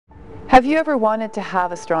Have you ever wanted to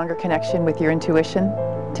have a stronger connection with your intuition,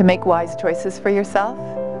 to make wise choices for yourself?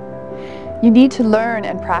 You need to learn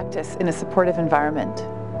and practice in a supportive environment.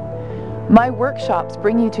 My workshops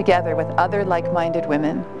bring you together with other like-minded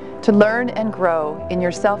women to learn and grow in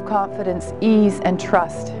your self-confidence, ease, and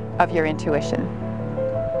trust of your intuition.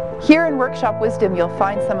 Here in Workshop Wisdom, you'll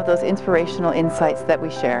find some of those inspirational insights that we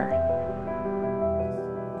share.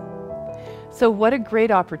 So what a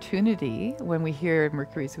great opportunity when we hear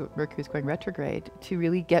Mercury's going retrograde to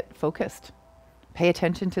really get focused. Pay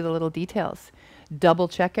attention to the little details. Double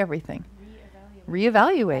check everything.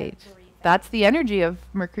 Reevaluate. That's the energy of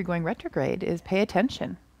Mercury going retrograde, is pay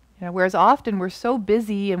attention. You know, whereas often we're so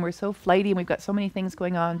busy and we're so flighty and we've got so many things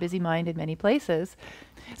going on, busy mind in many places.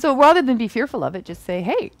 So rather than be fearful of it, just say,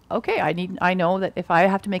 hey, okay, I know that if I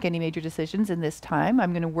have to make any major decisions in this time,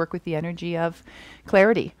 I'm going to work with the energy of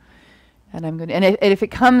clarity. And I'm going to, and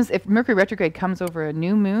if Mercury retrograde comes over a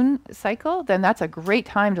new moon cycle, then that's a great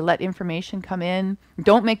time to let information come in.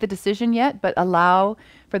 Don't make the decision yet, but allow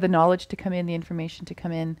for the knowledge to come in, the information to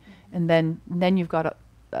come in, and then you've got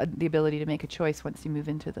the ability to make a choice once you move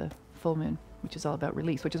into the full moon, which is all about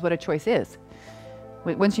release, which is what a choice is.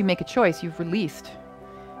 Once you make a choice, you've released,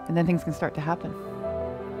 and then things can start to happen.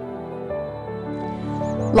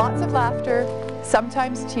 Lots of laughter,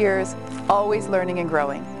 sometimes tears, always learning and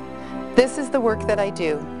growing. This is the work that I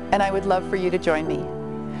do, and I would love for you to join me.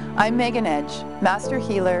 I'm Megan Edge, Master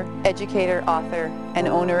Healer, Educator, Author, and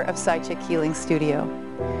owner of Psy-Chick Healing Studio.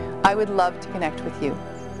 I would love to connect with you.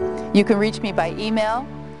 You can reach me by email,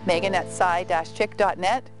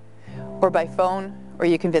 megan@psy-chick.net, or by phone, or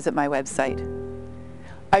you can visit my website.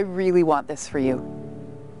 I really want this for you.